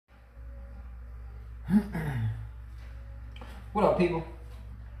What up, people?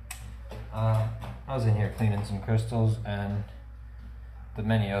 I was in here cleaning some crystals, and the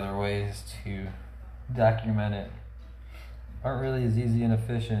many other ways to document it aren't really as easy and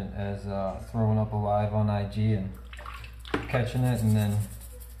efficient as throwing up a live on IG and catching it and then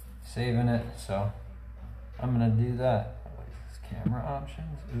saving it. So I'm gonna do that. What is this, camera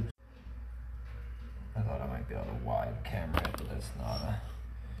options? Oops. I thought I might be able to wide camera it, but that's not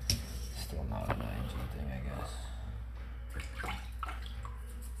still not an IG thing, I guess.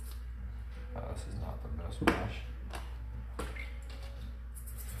 Oh, this is not the best brush.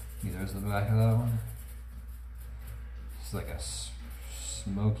 Neither is the back of that one. It's like a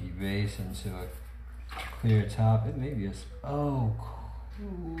smoky base into a clear top. It may be oh,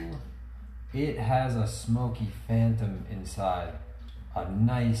 cool. It has a smoky phantom inside. A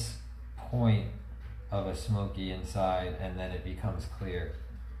nice point of a smoky inside, and then it becomes clear.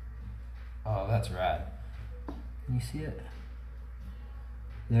 Oh, that's rad. Can you see it?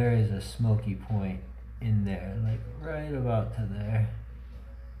 There is a smoky point in there, like right about to there.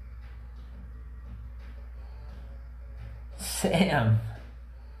 Sam!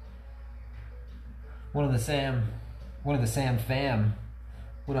 One of the Sam fam.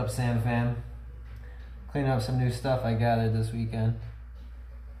 What up, Sam fam? Cleaning up some new stuff I gathered this weekend.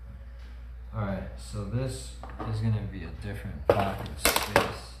 Alright, so this is gonna be a different pocket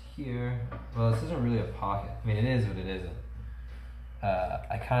space here. Well, this isn't really a pocket. I mean, it is, but it isn't.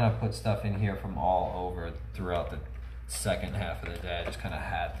 I kind of put stuff in here from all over throughout the second half of the day. I just kind of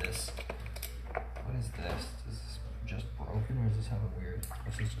had this. What is this? Is this just broken, or does this have a weird?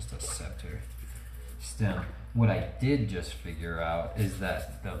 This is just a scepter stem. What I did just figure out is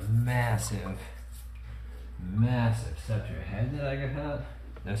that the massive scepter head that I got,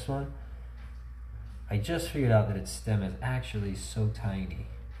 this one, I just figured out that its stem is actually so tiny,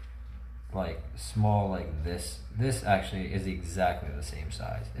 like small, like this. This actually is exactly the same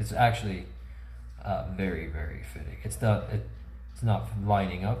size. It's actually very, very fitting. It's not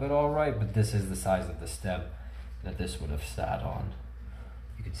lining up at all right, but this is the size of the stem that this would have sat on.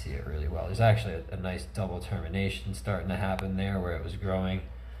 You can see it really well. There's actually a nice double termination starting to happen there, where it was growing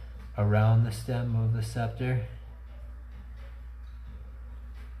around the stem of the scepter.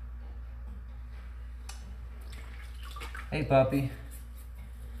 Hey, puppy.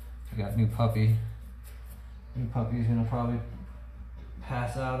 I got new puppy. New puppy's gonna probably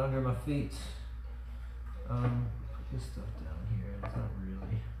pass out under my feet. Put this stuff down here. It's not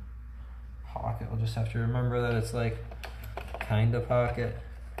really pocket. We'll just have to remember that it's like kind of pocket.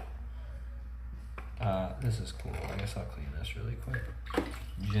 This is cool. I guess I'll clean this really quick,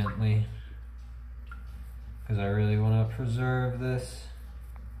 gently, because I really want to preserve this.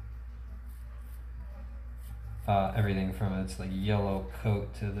 Everything from its like yellow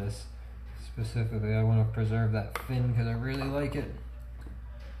coat to this. Specifically, I want to preserve that fin because I really like it.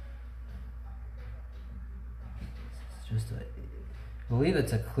 It's just I believe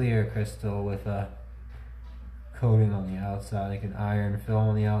it's a clear crystal with a coating on the outside, like an iron film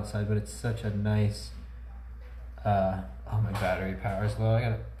on the outside, but it's such a nice, oh, my battery power's low. I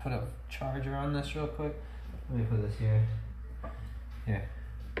gotta put a charger on this real quick. Let me put this here. Here.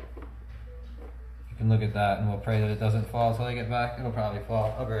 You can look at that and we'll pray that it doesn't fall until I get back. It'll probably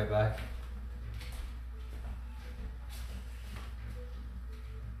fall. I'll be right back.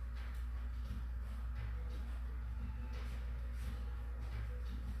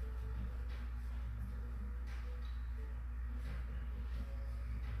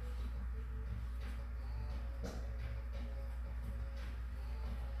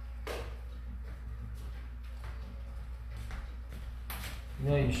 You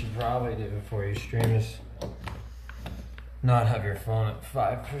know what you should probably do before you stream is not have your phone at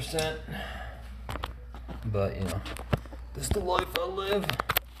 5%. But, you know, this is the life I live.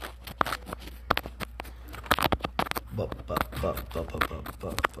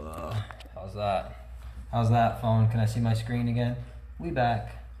 How's that? How's that, phone? Can I see my screen again? We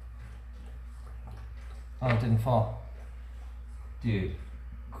back. Oh, it didn't fall. Dude,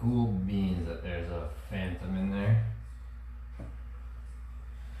 cool beans that there's a phantom in there.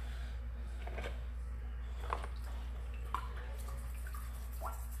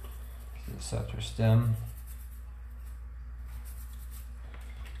 The scepter stem.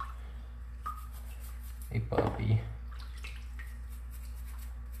 Hey, puppy.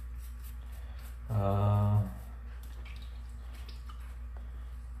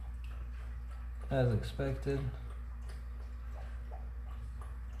 As expected.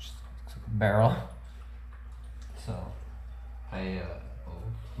 Just looks like a barrel. So I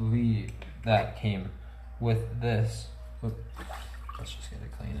believe that came with this. Let's just get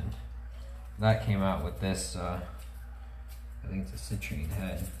it cleaning. that came out with this, I think it's a citrine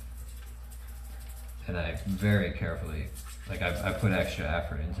head. And I very carefully, like I put extra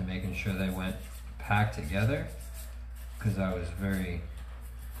effort into making sure they went packed together, because I was very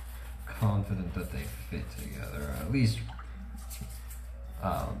confident that they fit together, or at least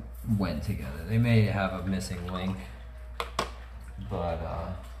went together. They may have a missing link, but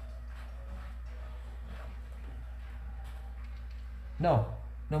no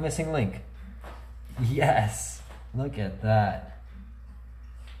missing link. Yes, look at that.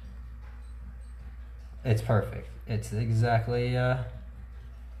 It's perfect. It's exactly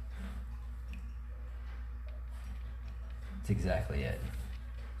it's exactly it.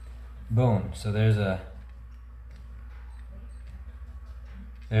 Boom. So there's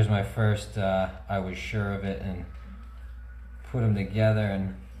my first I was sure of it and put them together,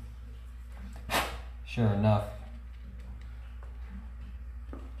 and sure enough,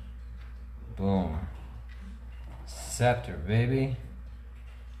 boom. Scepter, baby.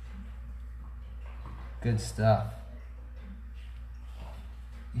 Good stuff.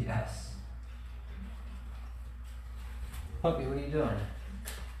 Yes. Puppy, what are you doing?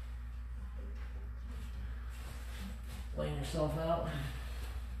 Laying yourself out?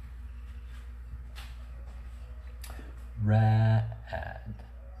 Rad.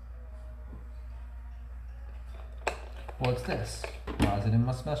 What's this? Why is it in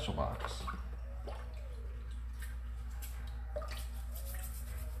my special box?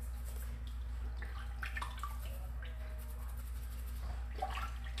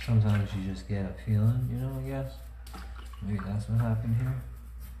 Sometimes you just get a feeling, you know, I guess. Maybe that's what happened here.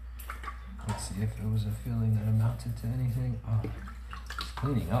 Let's see if it was a feeling that amounted to anything. Oh, it's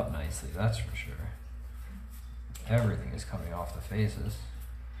cleaning up nicely, that's for sure. Everything is coming off the faces.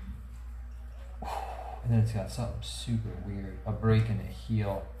 And then it's got something super weird, a break in the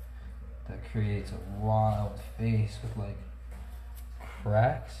heel that creates a wild face with like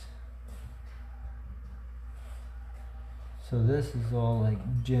cracks. So this is all like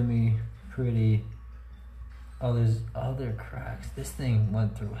Jimmy, pretty. Oh, there's other cracks. This thing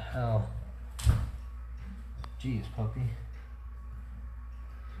went through hell. Jeez, puppy.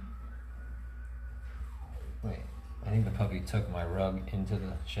 Wait, I think the puppy took my rug into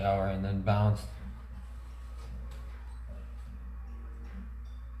the shower and then bounced.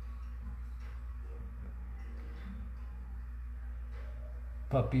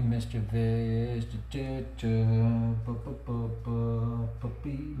 Puppy mischievous,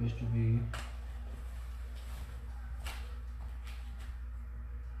 puppy mischievous.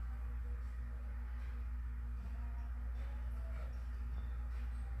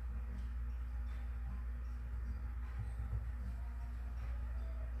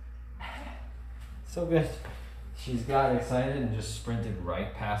 So good. She's got excited and just sprinted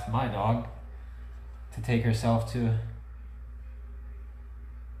right past my dog to take herself to.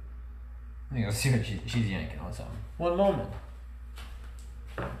 Let me go see what she's yanking on something. One moment.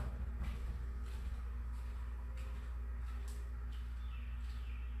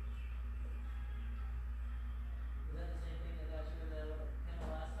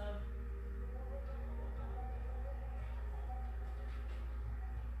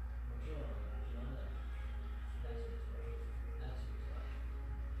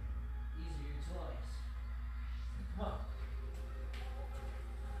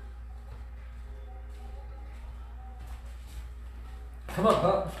 Come on,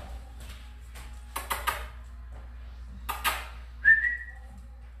 pup.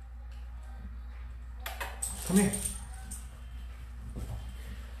 Come here.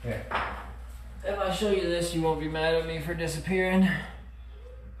 Here. If I show you this, you won't be mad at me for disappearing.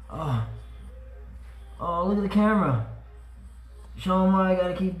 Oh, look at the camera. Show them why I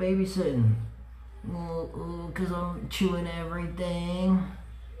gotta keep babysitting. Cause I'm chewing everything.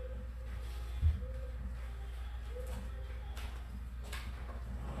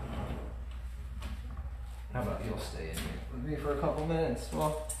 How about you'll stay in here with me for a couple minutes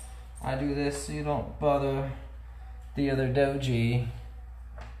while I do this so you don't bother the other doji.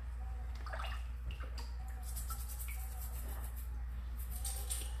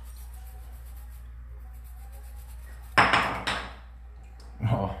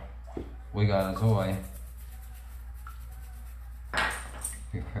 Oh, we got a toy.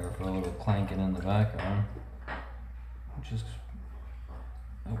 Prepare for a little clanking in the background, which is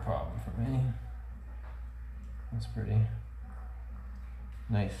no problem for me. That's pretty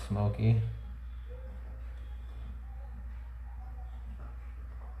nice, smoky.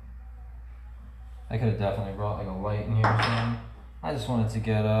 I could have definitely brought like a light in here or something. I just wanted to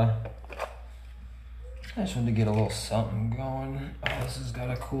get I just wanted to get a little something going. Oh, this has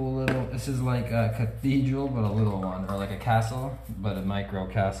got a cool little, this is like a cathedral, but a little one, or like a castle, but a micro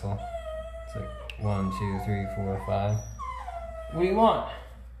castle. It's like 1, 2, 3, 4, 5. What do you want?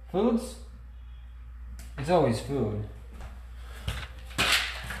 Foods? It's always food.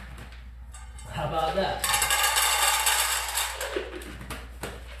 How about that?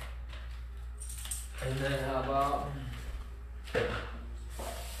 And then how about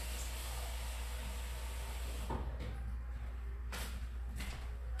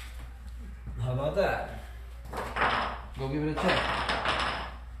that? Go give it a check.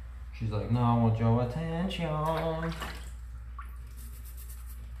 She's like, no, I want your attention.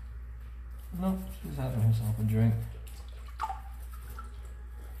 Nope, she's having herself a drink.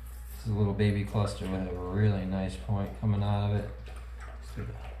 This is a little baby cluster with a really nice point coming out of it.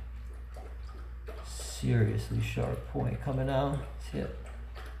 Seriously sharp point coming out. See it?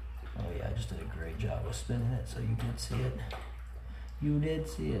 Oh yeah, I just did a great job of spinning it so you did see it. You did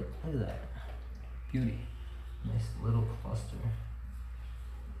see it. Look at that. Beauty. Nice little cluster.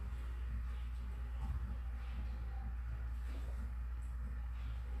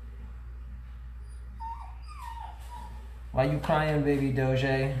 Why you crying, baby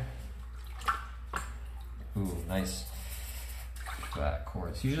Doge? Ooh, nice flat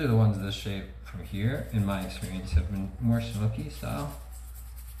quartz. Usually the ones this shape from here, in my experience, have been more smoky style.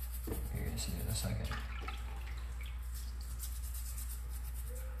 You're gonna see it in a second.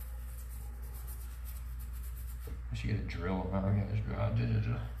 I should get a drill. Oh, yeah, there's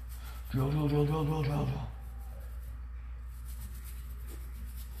drill.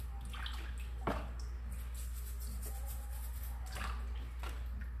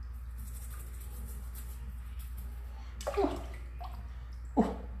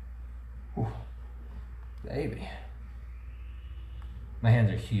 Baby. My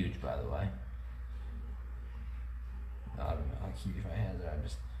hands are huge, by the way. I don't know how huge my hands are. I'm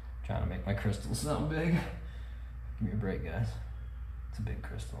just trying to make my crystals sound big. Give me a break, guys. It's a big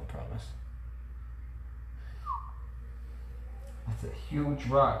crystal, I promise. That's a huge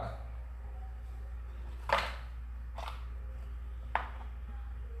rock.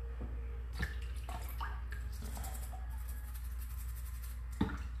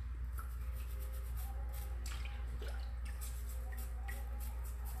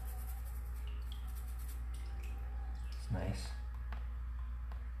 Nice.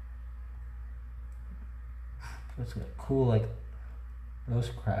 It's got cool, like those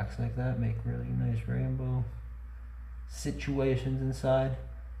cracks like that make really nice rainbow situations inside.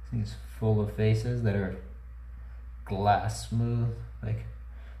 These full of faces that are glass smooth. Like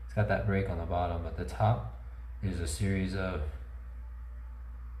it's got that break on the bottom, but the top is a series of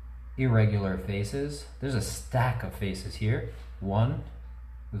irregular faces. There's a stack of faces here.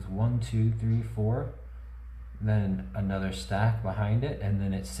 There's 1, 2, 3, 4. Then another stack behind it, and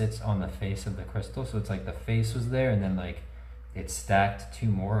then it sits on the face of the crystal. So it's like the face was there, and then like it stacked 2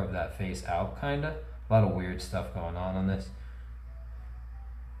 more of that face out, kinda. A lot of weird stuff going on this.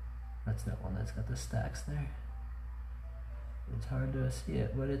 That's that one that's got the stacks there. It's hard to see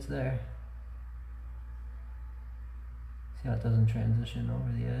it, but it's there. See how it doesn't transition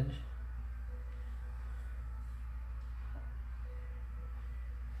over the edge?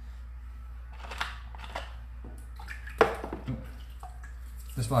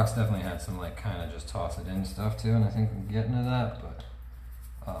 This box definitely had some like kind of just toss it in stuff too, and I think I'm getting to that, but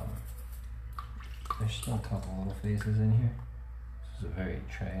there's still a couple little faces in here. This is a very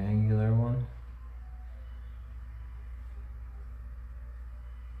triangular one.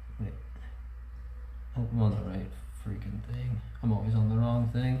 Wait, oh, I'm on the right freaking thing. I'm always on the wrong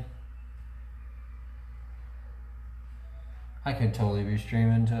thing. I could totally be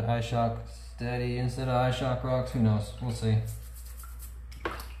streaming to iShock Steady instead of iShock Rocks. Who knows? We'll see.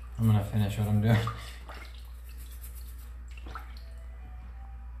 I'm gonna finish what I'm doing.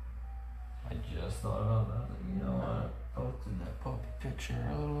 I just thought about that. You know, I posted that puppy picture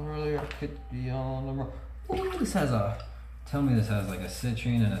a little earlier. Could be on the wrong. Ooh, this has a. Tell me this has like a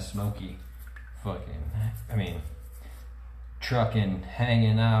citrine and a smoky fucking. I mean, trucking,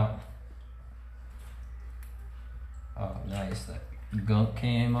 hanging out. Oh, nice. That gunk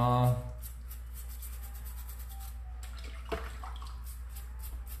came off.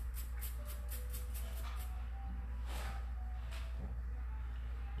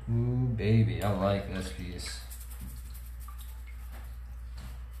 Ooh, baby, I like this piece.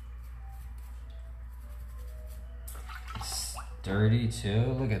 It's sturdy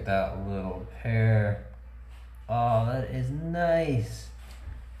too. Look at that little pair. Oh, that is nice.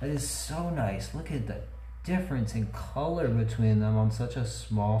 That is so nice. Look at the difference in color between them on such a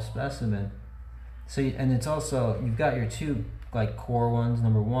small specimen. So, and it's also, you've got your two like core ones,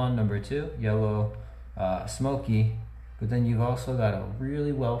 number 1, number 2, yellow, smoky, but then you've also got a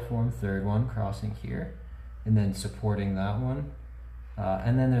really well-formed third one crossing here, and then supporting that one.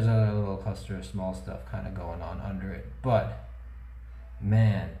 And then there's a little cluster of small stuff kind of going on under it. But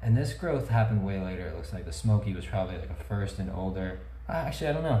man, and this growth happened way later. It looks like the smoky was probably like a first and older. Actually,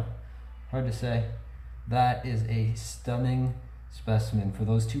 I don't know. Hard to say. That is a stunning specimen. For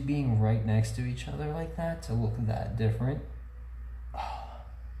those two being right next to each other like that, to look that different.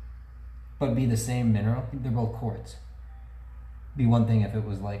 But be the same mineral. They're both quartz. Be one thing if it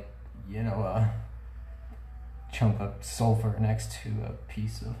was like, you know, a chunk of sulfur next to a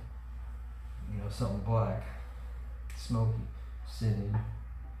piece of, you know, something black, smoky, sitting.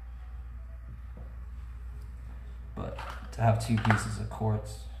 But to have two pieces of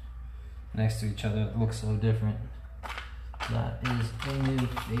quartz next to each other that look so different, that is a new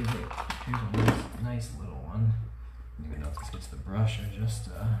favorite. Here's a nice little one. I don't even know if this gets the brush or just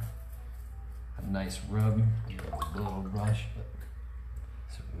a nice rub. Give it a little brush, but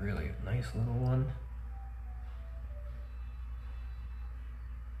it's a really nice little one.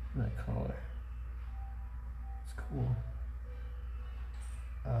 That color, it's cool.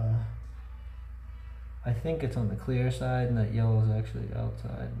 I think it's on the clear side and that yellow is actually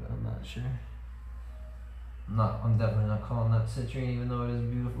outside, but I'm not sure. I'm definitely not calling that citrine, even though it is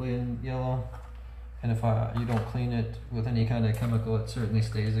beautifully in yellow. And if you don't clean it with any kind of chemical, it certainly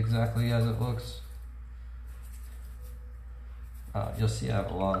stays exactly as it looks. You'll see I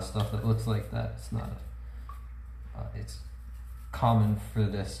have a lot of stuff that looks like that. It's not, it's common for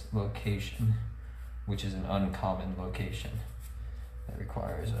this location, which is an uncommon location that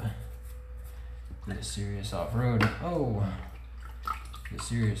requires a serious off-road.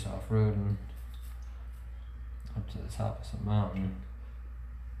 Serious off-roading up to the top of some mountain,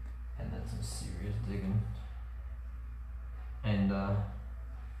 and then some serious digging, and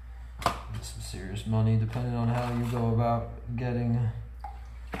some serious money, depending on how you go about getting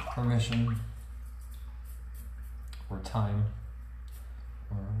permission or time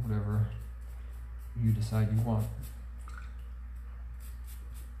or whatever you decide you want.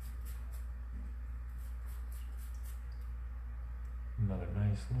 Another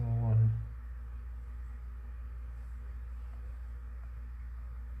nice little one.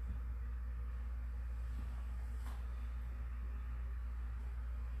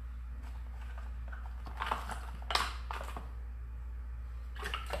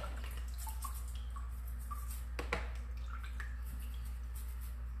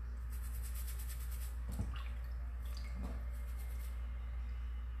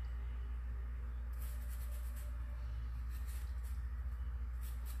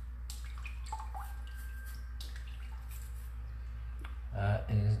 That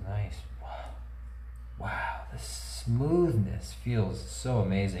is nice. Wow, the smoothness feels so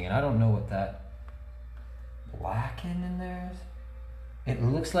amazing. And I don't know what that blackened in there is. It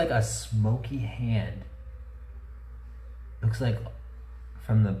looks like a smoky hand. Looks like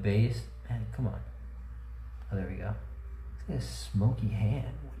from the base. Man, come on. Oh, there we go. It's like a smoky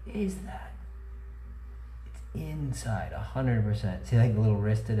hand. What is that? It's inside, 100%. See like the little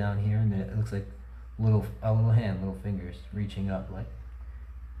wrista down here, and then it looks like a little hand, little fingers reaching up like.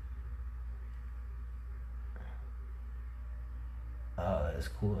 Oh, that is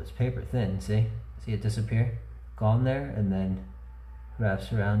cool. It's paper thin, see? See it disappear? Gone there, and then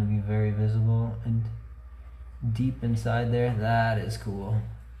wraps around to be very visible and deep inside there. That is cool.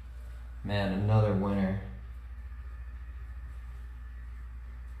 Man, another winner.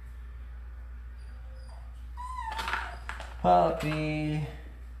 Puppy.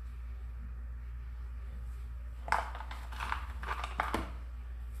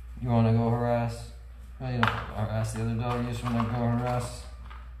 You want to go harass? Well, you don't harass the other dog. You just want to go harass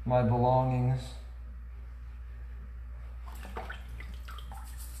my belongings.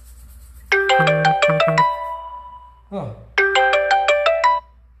 Oh.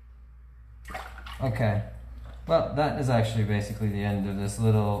 Okay. Well, that is actually basically the end of this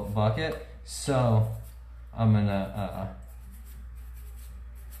little bucket. So I'm gonna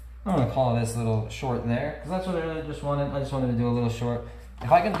call this little short there, because that's what I really just wanted. I just wanted to do a little short.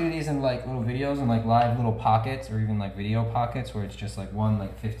 If I can do these in like little videos and like live little pockets, or even like video pockets where it's just like one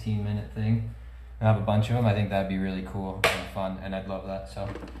like 15-minute thing, and have a bunch of them, I think that'd be really cool and fun, and I'd love that. So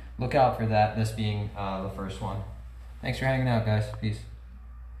look out for that, this being the first one. Thanks for hanging out, guys. Peace.